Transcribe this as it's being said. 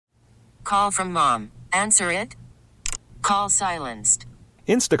Call from mom. Answer it. Call silenced.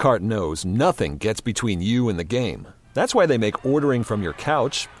 Instacart knows nothing gets between you and the game. That's why they make ordering from your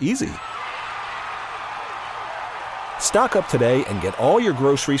couch easy. Stock up today and get all your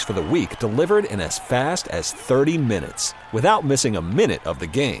groceries for the week delivered in as fast as 30 minutes without missing a minute of the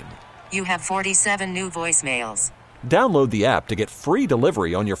game. You have 47 new voicemails. Download the app to get free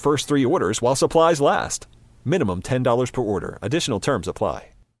delivery on your first 3 orders while supplies last. Minimum $10 per order. Additional terms apply.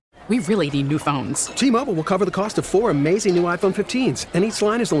 We really need new phones. T-Mobile will cover the cost of 4 amazing new iPhone 15s, and each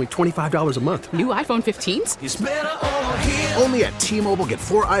line is only $25 a month. New iPhone 15s? It's better over here. Only at T-Mobile, get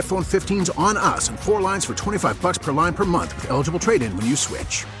 4 iPhone 15s on us and 4 lines for $25 per line per month with eligible trade-in when you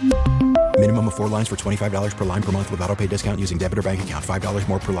switch. Minimum of 4 lines for $25 per line per month with autopay discount using debit or bank account. $5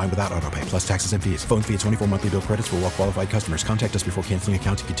 more per line without autopay, plus taxes and fees. Phone fee at 24 monthly bill credits for well-qualified customers. Contact us before canceling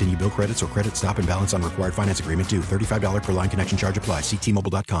account to continue bill credits or credit stop and balance on required finance agreement due. $35 per line connection charge applies. See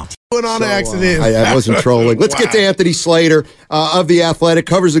T-Mobile.com. On accident. I wasn't trolling. Let's get to Anthony Slater of The Athletic,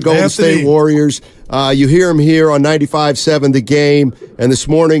 covers the Golden State Warriors. You hear him here on 95.7 The Game, and this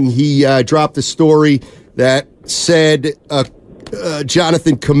morning he dropped a story that said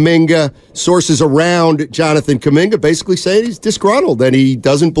Jonathan Kuminga, sources around Jonathan Kuminga basically saying he's disgruntled and he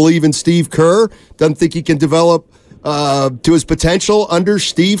doesn't believe in Steve Kerr, doesn't think he can develop to his potential under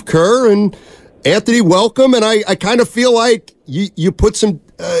Steve Kerr. And Anthony, welcome. And I kind of feel like you put some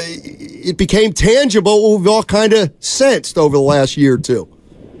it became tangible what we've all kind of sensed over the last year or two.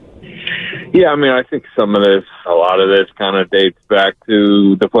 Yeah, I mean, I think a lot of this kind of dates back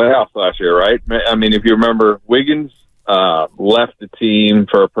to the playoffs last year, right? I mean, if you remember, Wiggins left the team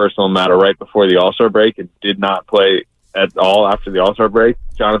for a personal matter right before the All-Star break and did not play at all after the All-Star break.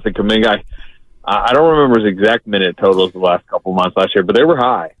 Jonathan Kuminga, I don't remember his exact minute totals the last couple months last year, but they were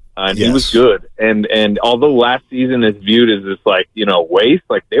high. And yes, he was good. And although last season is viewed as this, waste,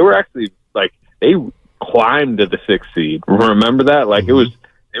 they were actually, they climbed to the 6th seed. Remember that?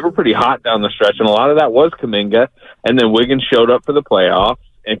 They were pretty hot down the stretch, and a lot of that was Kuminga. And then Wiggins showed up for the playoffs,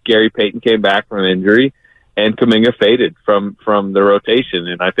 and Gary Payton came back from injury, and Kuminga faded from the rotation.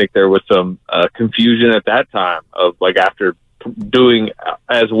 And I think there was some confusion at that time of, after doing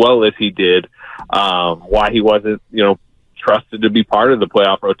as well as he did, why he wasn't, trusted to be part of the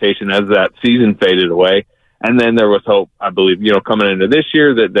playoff rotation as that season faded away. And then there was hope, I believe, coming into this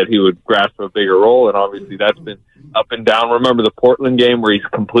year that he would grasp a bigger role. And obviously that's been up and down. Remember the Portland game where he's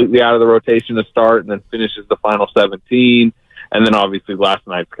completely out of the rotation to start and then finishes the final 17. And then obviously last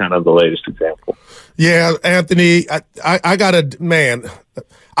night's kind of the latest example. Yeah, Anthony, I got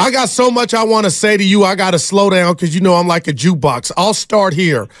so much I want to say to you. I got to slow down because I'm like a jukebox. I'll start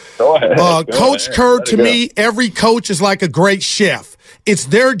here. Go ahead. Coach Kerr, to me, every coach is like a great chef. It's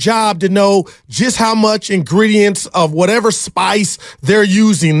their job to know just how much ingredients of whatever spice they're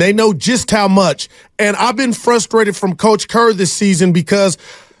using. They know just how much. And I've been frustrated from Coach Kerr this season because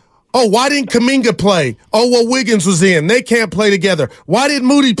why didn't Kuminga play? Wiggins was in. They can't play together. Why didn't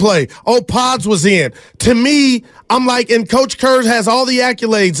Moody play? Pods was in. To me, I'm like, and Coach Kerr has all the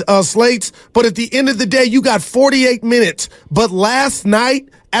accolades, Slates, but at the end of the day, you got 48 minutes. But last night,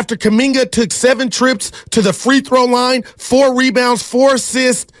 after Kuminga took 7 trips to the free throw line, 4 rebounds, 4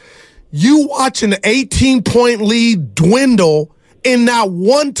 assists, you watch an 18-point lead dwindle, and not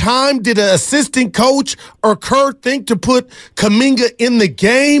one time did an assistant coach or Kerr think to put Kuminga in the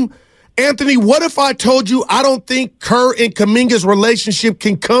game. Anthony, what if I told you I don't think Kerr and Kuminga's relationship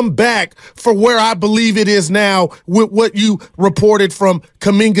can come back for where I believe it is now with what you reported from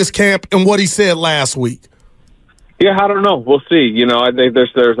Kuminga's camp and what he said last week? Yeah, I don't know. We'll see. I think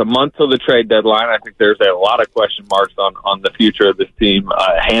there's a month till the trade deadline. I think there's a lot of question marks on the future of this team.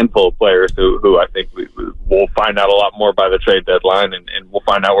 A handful of players who I think we'll find out a lot more by the trade deadline, and we'll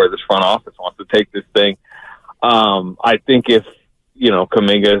find out where this front office wants to take this thing. I think if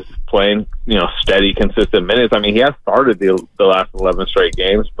Kuminga's playing steady, consistent minutes. I mean, he has started the last 11 straight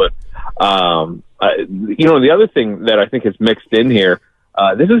games, but the other thing that I think is mixed in here.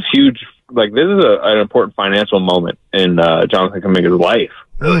 This is huge. This is an important financial moment in Jonathan Kuminga's life,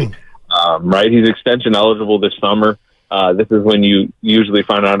 really. Right? He's extension eligible this summer. This is when you usually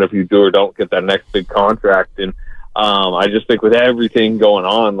find out if you do or don't get that next big contract. And I just think with everything going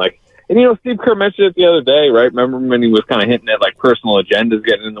on, Steve Kerr mentioned it the other day, right? Remember when he was kind of hinting at personal agendas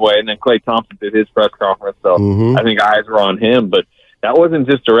getting in the way, and then Klay Thompson did his press conference. So I think eyes were on him, but that wasn't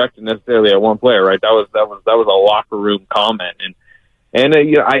just directed necessarily at one player, right? That was a locker room comment. And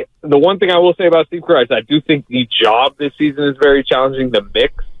the one thing I will say about Steve Kerr is I do think the job this season is very challenging. The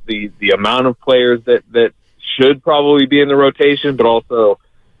mix, the amount of players that should probably be in the rotation, but also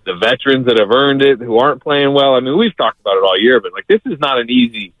the veterans that have earned it who aren't playing well. I mean, we've talked about it all year, but this is not an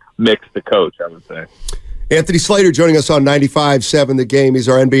easy mix to coach, I would say. Anthony Slater joining us on 95.7 The Game. He's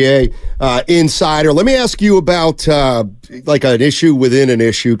our NBA insider. Let me ask you about like an issue within an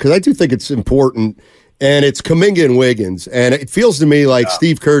issue, because I do think it's important, and it's Kuminga and Wiggins. And it feels to me like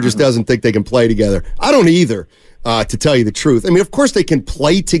Steve Kerr just doesn't think they can play together. I don't either, to tell you the truth. I mean, of course they can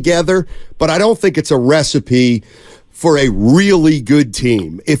play together, but I don't think it's a recipe for a really good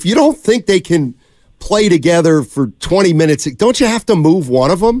team. If you don't think they can play together for 20 minutes, don't you have to move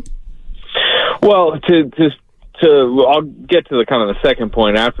one of them? Well, I'll get to the kind of the second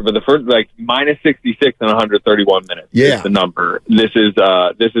point after, but the first, like, minus 66 in 131 minutes is the number. This is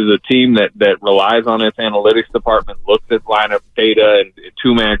a team that relies on its analytics department, looks at lineup data and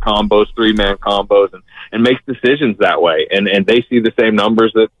 2-man combos, 3-man combos, and makes decisions that way. And they see the same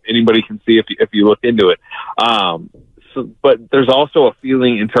numbers that anybody can see if you look into it. But there's also a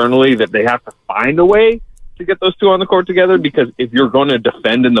feeling internally that they have to find a way to get those two on the court together, because if you're going to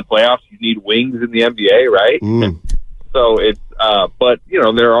defend in the playoffs, you need wings in the NBA, right? So it's, but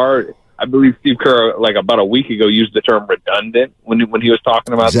there are. I believe Steve Kerr, like about a week ago, used the term redundant when he was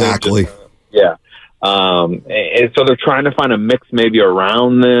talking about exactly. And so they're trying to find a mix maybe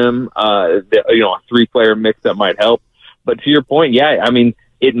around them, a 3-player mix that might help. But to your point, I mean,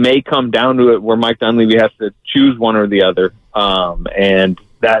 it may come down to it where Mike Dunleavy has to choose one or the other, and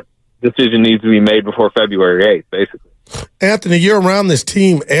that decision needs to be made before February 8th, basically. Anthony, you're around this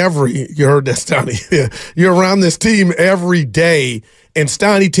team you heard that, Steiny. You're around this team every day, and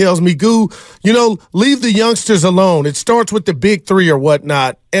Steiny tells me, Goo, leave the youngsters alone. It starts with the big three or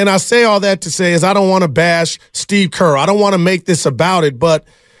whatnot. And I say all that to say is I don't want to bash Steve Kerr. I don't want to make this about it, but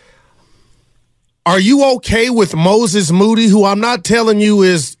are you okay with Moses Moody, who I'm not telling you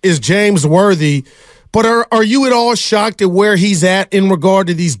is James Worthy, but are you at all shocked at where he's at in regard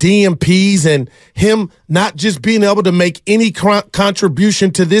to these DMPs and him not just being able to make any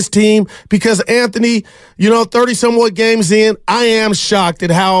contribution to this team? Because, Anthony, 30-some-odd games in, I am shocked at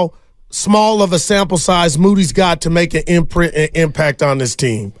how small of a sample size Moody's got to make an imprint and impact on this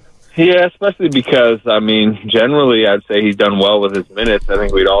team. Yeah, especially because, I mean, generally I'd say he's done well with his minutes. I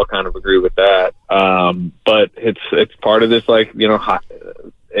think we'd all kind of agree with that. But it's part of this,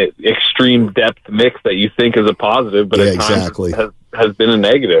 extreme depth mix that you think is a positive, but at times has been a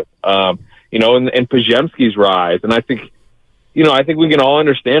negative. And Podziemski's rise, and I think we can all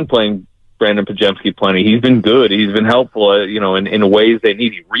understand playing Brandon Podziemski plenty. He's been good. He's been helpful, in ways they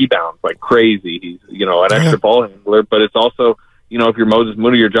need. He rebounds like crazy. He's, an extra ball handler, but it's also, if you're Moses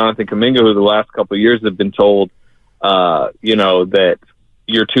Moody or Jonathan Kuminga, who the last couple of years have been told, that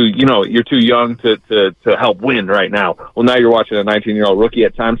you're too young to help win right now. Well, now you're watching a 19-year-old rookie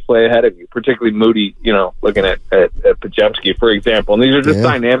at times play ahead of you, particularly Moody, looking at Podziemski, for example. And these are just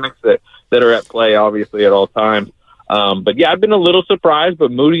dynamics that are at play, obviously, at all times. But yeah, I've been a little surprised,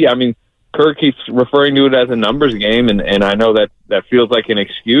 but Moody, I mean, Kerr keeps referring to it as a numbers game, and I know that feels like an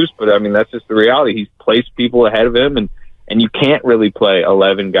excuse, but I mean, that's just the reality. He's placed people ahead of him, and you can't really play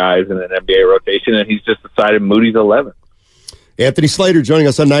 11 guys in an NBA rotation, and he's just decided Moody's 11. Anthony Slater joining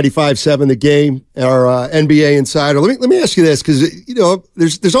us on 95.7 The Game, our NBA insider. Let me ask you this, because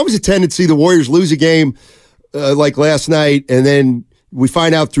there's always a tendency the Warriors lose a game like last night, and then we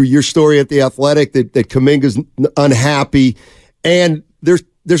find out through your story at The Athletic that Kuminga's unhappy, and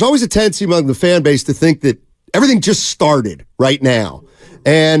there's always a tendency among the fan base to think that everything just started right now.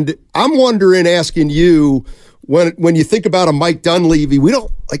 And I'm wondering, asking you, when you think about a Mike Dunleavy, we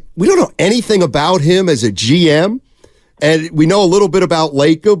don't know anything about him as a GM. And we know a little bit about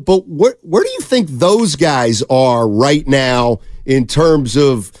Laker, but where do you think those guys are right now in terms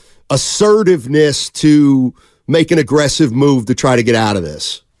of assertiveness to make an aggressive move to try to get out of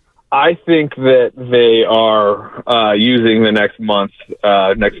this? I think that they are using the next month,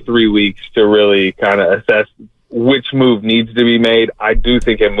 next 3 weeks to really kind of assess which move needs to be made. I do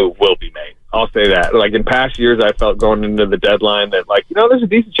think a move will be made. I'll say that. Like in past years, I felt going into the deadline that, there's a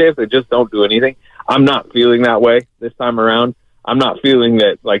decent chance they just don't do anything. I'm not feeling that way this time around. I'm not feeling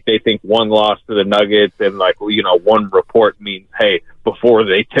that, they think one loss to the Nuggets and, one report means, hey, before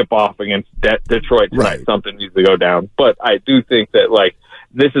they tip off against Detroit tonight, something needs to go down. But I do think that,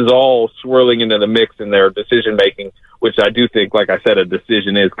 this is all swirling into the mix in their decision-making, which I do think, like I said, a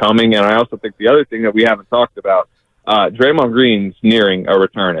decision is coming. And I also think the other thing that we haven't talked about, Draymond Green's nearing a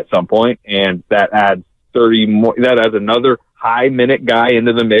return at some point, and that adds 30 more. That adds another high-minute guy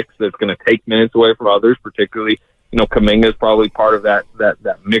into the mix that's going to take minutes away from others, particularly, Kuminga is probably part of that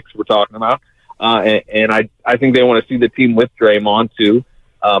mix we're talking about. And I think they want to see the team with Draymond, too,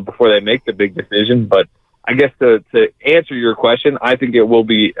 before they make the big decision. But I guess to answer your question, I think it will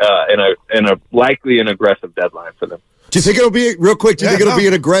be likely an aggressive deadline for them. Do you think it'll be, real quick, do you think it'll be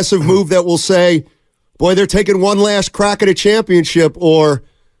an aggressive move that will say, boy, they're taking one last crack at a championship, or,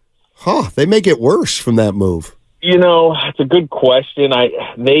 they may get worse from that move? It's a good question.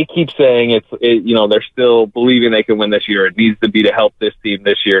 They keep saying they're still believing they can win this year. It needs to be to help this team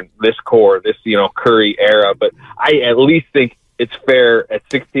this year, this core, this, Curry era. But I at least think it's fair at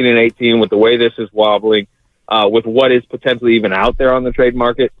 16 and 18 with the way this is wobbling, with what is potentially even out there on the trade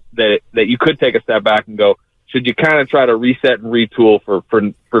market, that you could take a step back and go, should you kind of try to reset and retool for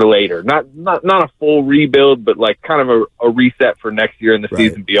later? Not a full rebuild, but like kind of a reset for next year and the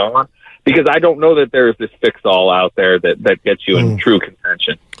season beyond. Because I don't know that there's this fix-all out there that gets you in true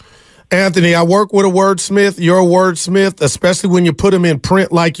contention. Anthony, I work with a wordsmith. You're a wordsmith, especially when you put them in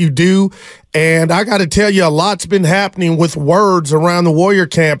print like you do. And I got to tell you, a lot's been happening with words around the Warrior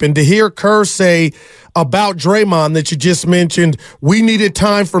camp. And to hear Kerr say about Draymond that you just mentioned, we needed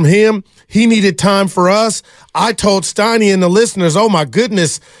time from him, he needed time for us. I told Steiny and the listeners, oh, my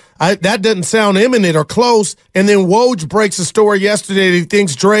goodness, that doesn't sound imminent or close. And then Woj breaks a story yesterday that he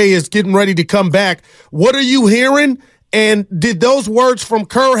thinks Dre is getting ready to come back. What are you hearing? And did those words from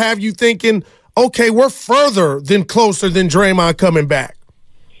Kerr have you thinking, okay, we're further than closer than Draymond coming back?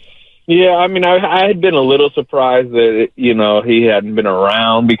 Yeah, I mean, I had been a little surprised that, he hadn't been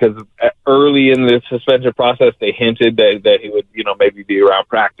around, because early in the suspension process, they hinted that he would, maybe be around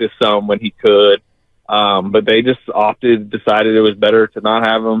practice some when he could. But they just decided it was better to not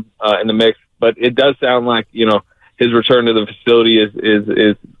have him in the mix. But it does sound like, his return to the facility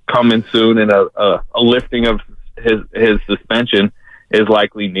is coming soon, and a lifting of his suspension is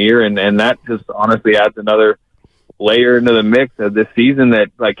likely near. And that just honestly adds another layer into the mix of this season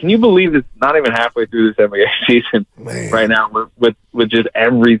that, like, can you believe it's not even halfway through this NBA season right now with just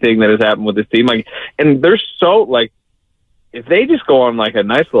everything that has happened with this team? Like, and they're so, like, if they just go on like a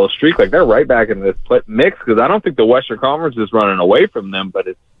nice little streak, like they're right back in this mix, because I don't think the Western Conference is running away from them, but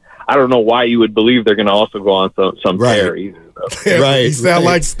I don't know why you would believe they're going to also go on some tear either. Right. You sound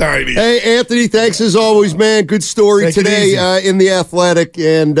like Steiny. Hey, Anthony, thanks as always, man. Good story today in The Athletic,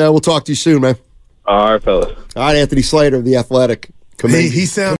 and we'll talk to you soon, man. All right, fellas. All right, Anthony Slater of The Athletic. He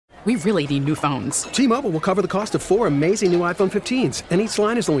sounds... We really need new phones. T-Mobile will cover the cost of 4 amazing new iPhone 15s, and each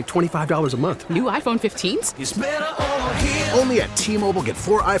line is only $25 a month. New iPhone 15s? It's better over here. Only at T-Mobile, get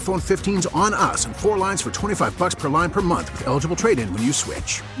 4 iPhone 15s on us and 4 lines for $25 per line per month with eligible trade-in when you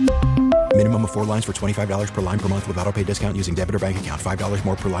switch. Minimum of 4 lines for $25 per line per month with autopay discount using debit or bank account. $5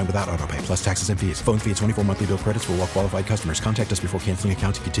 more per line without autopay, plus taxes and fees. Phone fee at 24 monthly bill credits for well-qualified customers. Contact us before canceling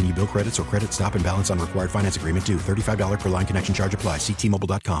account to continue bill credits or credit stop and balance on required finance agreement due. $35 per line connection charge applies. See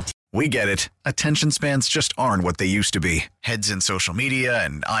T-Mobile.com. We get it. Attention spans just aren't what they used to be. Heads in social media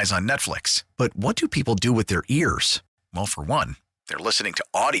and eyes on Netflix. But what do people do with their ears? Well, for one, they're listening to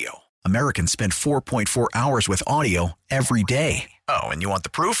audio. Americans spend 4.4 hours with audio every day. Oh, and you want the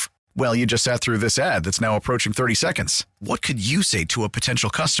proof? Well, you just sat through this ad that's now approaching 30 seconds. What could you say to a potential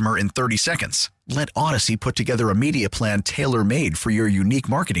customer in 30 seconds? Let Odyssey put together a media plan tailor-made for your unique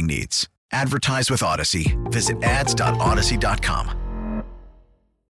marketing needs. Advertise with Odyssey. Visit ads.odyssey.com.